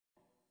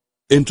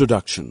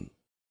Introduction.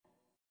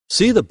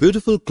 See the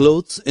beautiful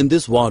clothes in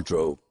this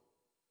wardrobe.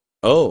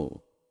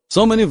 Oh,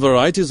 so many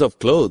varieties of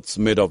clothes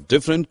made of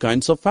different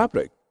kinds of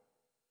fabric.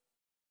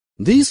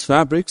 These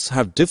fabrics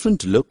have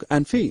different look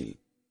and feel.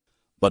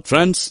 But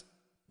friends,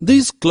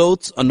 these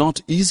clothes are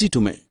not easy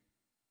to make.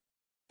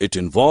 It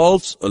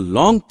involves a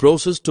long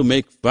process to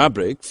make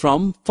fabric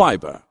from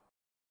fiber.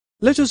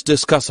 Let us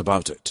discuss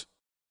about it.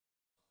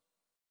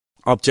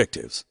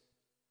 Objectives.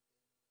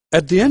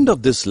 At the end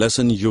of this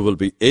lesson, you will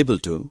be able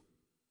to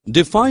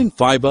define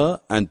fiber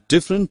and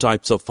different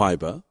types of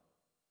fiber,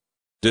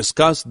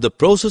 discuss the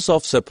process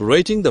of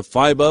separating the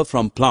fiber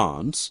from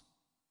plants,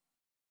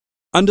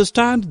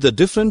 understand the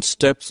different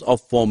steps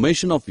of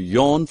formation of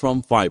yarn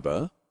from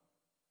fiber,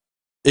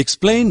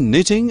 explain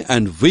knitting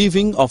and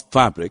weaving of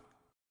fabric,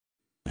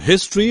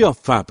 history of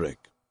fabric.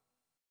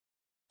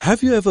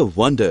 Have you ever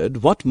wondered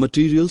what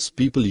materials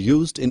people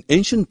used in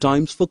ancient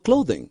times for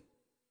clothing?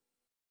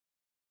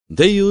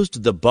 They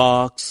used the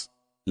barks,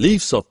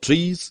 leaves of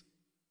trees,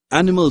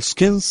 animal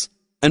skins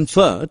and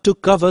fur to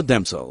cover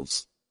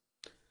themselves.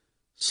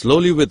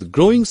 Slowly, with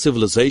growing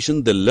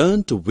civilization, they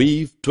learned to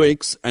weave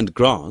twigs and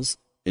grass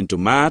into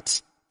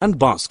mats and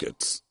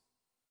baskets.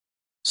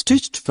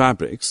 Stitched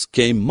fabrics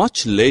came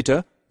much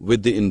later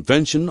with the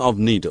invention of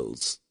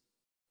needles.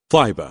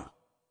 Fiber.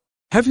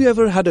 Have you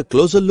ever had a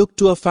closer look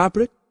to a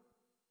fabric?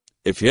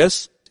 If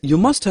yes, you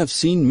must have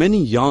seen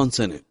many yarns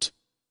in it.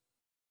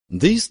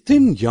 These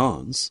thin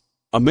yarns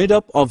are made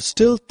up of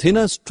still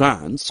thinner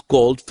strands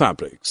called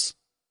fabrics.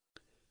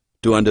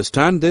 To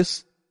understand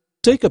this,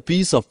 take a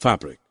piece of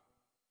fabric.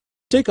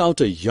 Take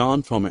out a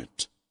yarn from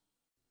it.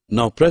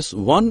 Now press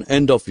one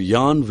end of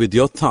yarn with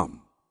your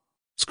thumb.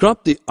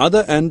 Scrub the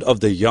other end of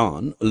the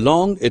yarn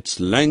along its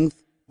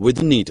length with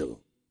a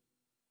needle.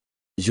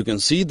 You can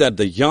see that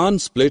the yarn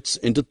splits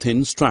into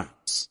thin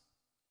strands.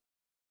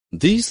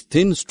 These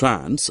thin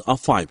strands are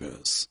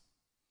fibers.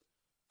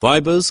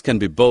 Fibers can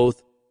be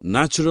both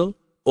natural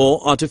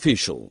or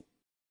artificial.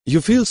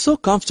 You feel so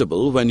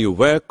comfortable when you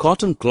wear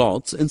cotton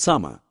cloths in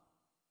summer.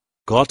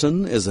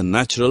 Cotton is a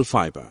natural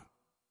fiber.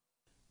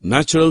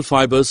 Natural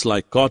fibers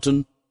like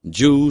cotton,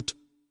 jute,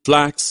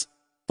 flax,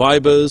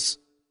 fibers,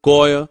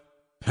 coir,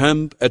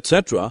 hemp,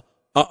 etc.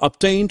 are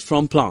obtained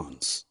from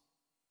plants.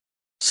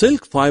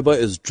 Silk fiber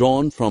is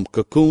drawn from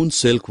cocoon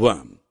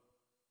silkworm.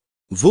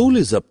 Wool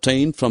is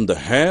obtained from the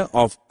hair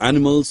of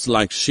animals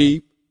like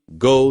sheep,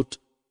 goat,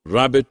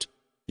 rabbit,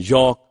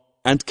 yak,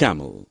 and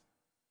camel.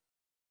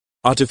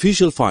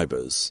 Artificial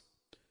fibers.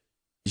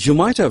 You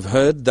might have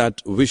heard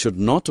that we should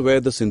not wear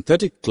the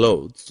synthetic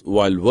clothes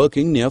while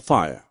working near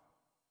fire.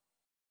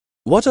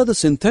 What are the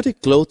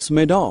synthetic clothes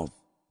made of?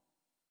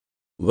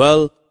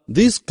 Well,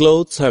 these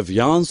clothes have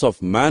yarns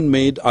of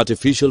man-made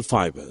artificial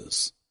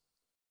fibers.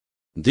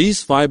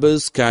 These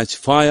fibers catch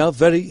fire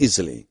very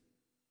easily.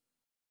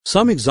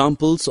 Some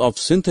examples of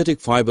synthetic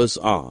fibers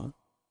are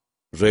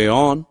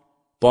rayon,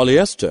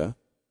 polyester,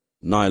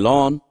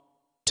 nylon,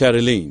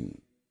 terylene.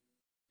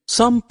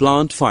 Some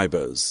plant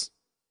fibers.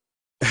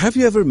 Have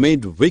you ever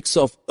made wicks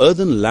of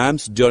earthen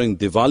lamps during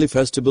Diwali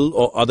festival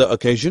or other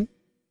occasion?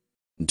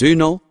 Do you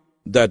know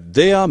that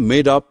they are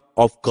made up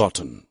of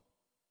cotton?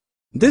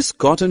 This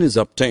cotton is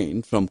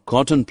obtained from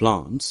cotton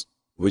plants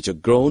which are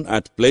grown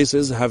at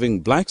places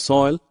having black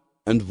soil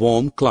and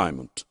warm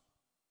climate.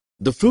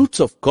 The fruits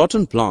of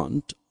cotton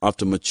plant,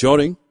 after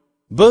maturing,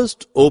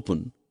 burst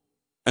open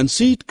and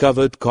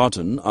seed-covered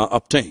cotton are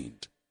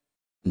obtained.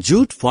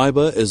 Jute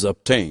fiber is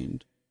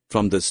obtained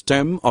from the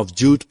stem of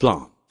jute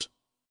plant.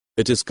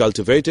 It is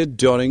cultivated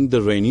during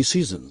the rainy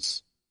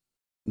seasons.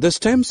 The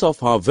stems of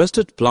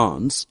harvested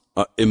plants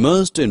are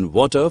immersed in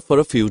water for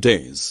a few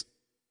days.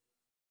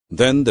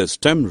 Then the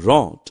stem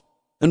rot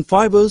and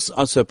fibers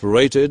are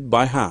separated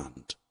by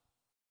hand.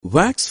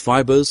 Wax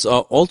fibers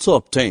are also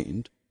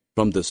obtained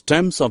from the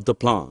stems of the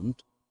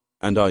plant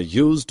and are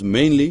used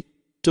mainly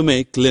to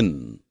make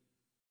linen.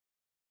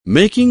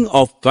 Making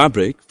of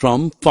fabric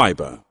from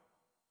fiber.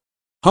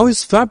 How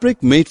is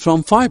fabric made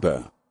from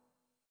fiber?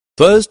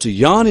 First,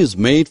 yarn is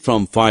made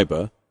from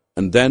fiber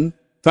and then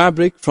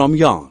fabric from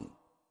yarn.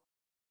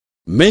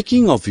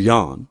 Making of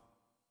yarn,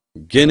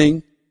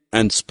 ginning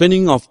and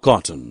spinning of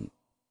cotton.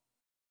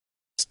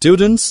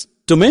 Students,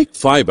 to make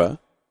fiber,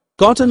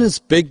 cotton is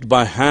picked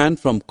by hand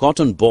from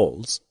cotton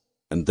balls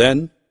and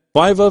then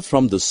fiber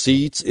from the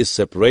seeds is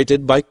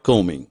separated by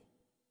combing.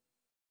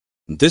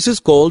 This is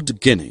called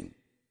ginning.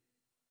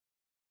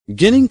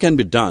 Ginning can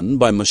be done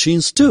by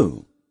machines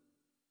too.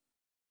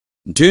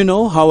 Do you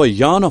know how a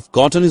yarn of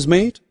cotton is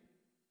made?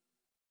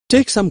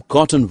 Take some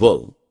cotton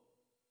wool,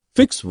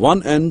 fix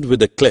one end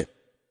with a clip,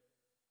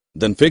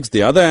 then fix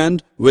the other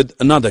end with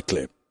another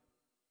clip.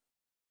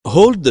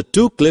 Hold the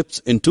two clips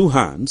in two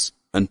hands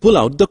and pull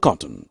out the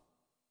cotton.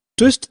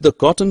 Twist the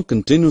cotton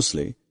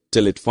continuously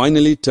till it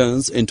finally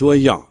turns into a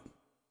yarn.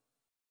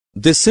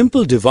 This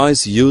simple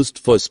device used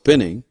for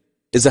spinning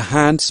is a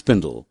hand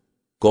spindle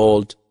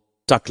called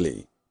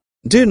takli.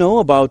 Do you know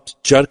about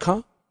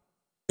charkha?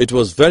 It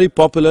was very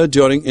popular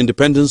during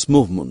independence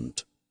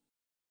movement.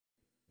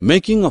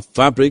 Making of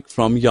fabric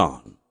from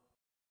yarn.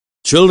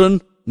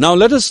 Children, now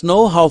let us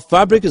know how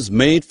fabric is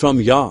made from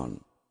yarn.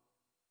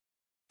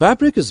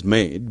 Fabric is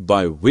made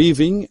by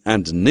weaving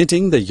and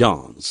knitting the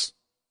yarns.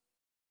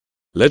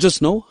 Let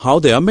us know how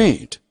they are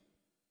made.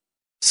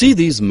 See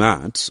these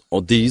mats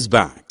or these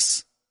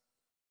bags.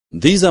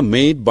 These are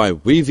made by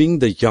weaving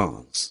the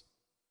yarns.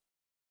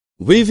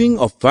 Weaving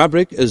of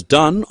fabric is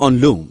done on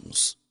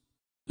looms.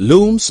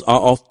 Looms are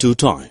of two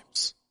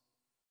types: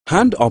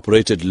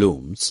 hand-operated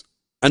looms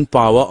and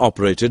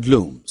power-operated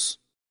looms.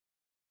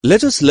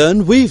 Let us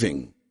learn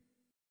weaving.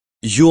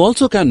 You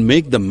also can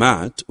make the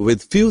mat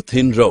with few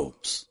thin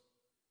ropes.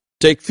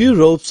 Take few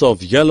ropes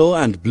of yellow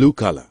and blue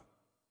color.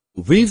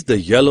 Weave the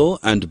yellow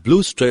and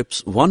blue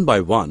strips one by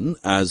one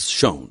as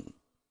shown.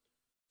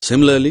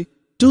 Similarly,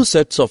 2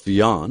 sets of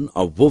yarn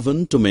are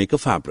woven to make a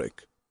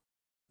fabric.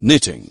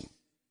 Knitting.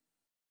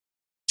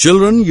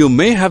 Children, you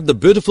may have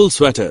the beautiful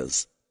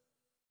sweaters.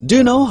 Do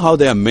you know how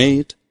they are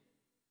made?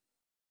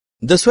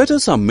 The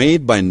sweaters are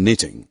made by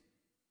knitting.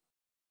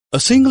 A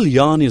single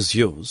yarn is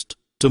used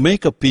to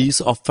make a piece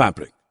of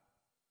fabric.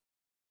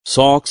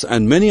 Socks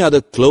and many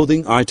other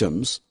clothing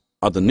items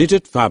are the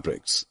knitted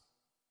fabrics.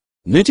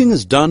 Knitting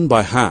is done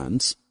by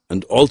hands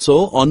and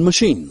also on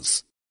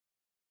machines.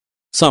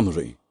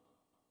 Summary.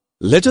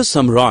 Let us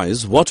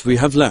summarize what we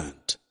have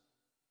learnt.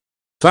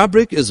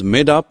 Fabric is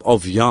made up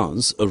of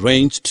yarns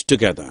arranged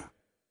together.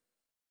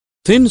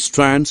 Thin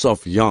strands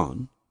of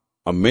yarn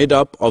are made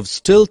up of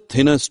still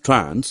thinner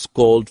strands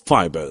called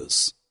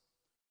fibers.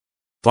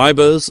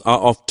 Fibers are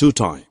of two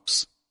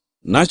types: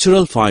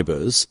 natural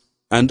fibers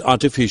and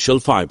artificial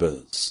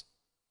fibers.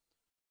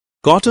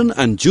 Cotton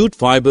and jute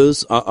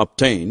fibers are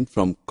obtained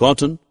from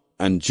cotton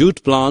and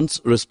jute plants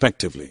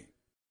respectively.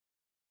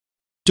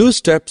 2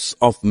 steps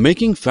of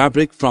making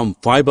fabric from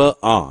fiber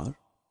are: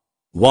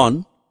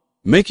 1.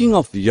 Making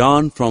of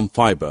yarn from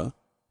fiber.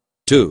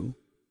 2.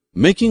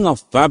 Making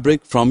of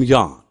fabric from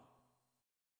yarn.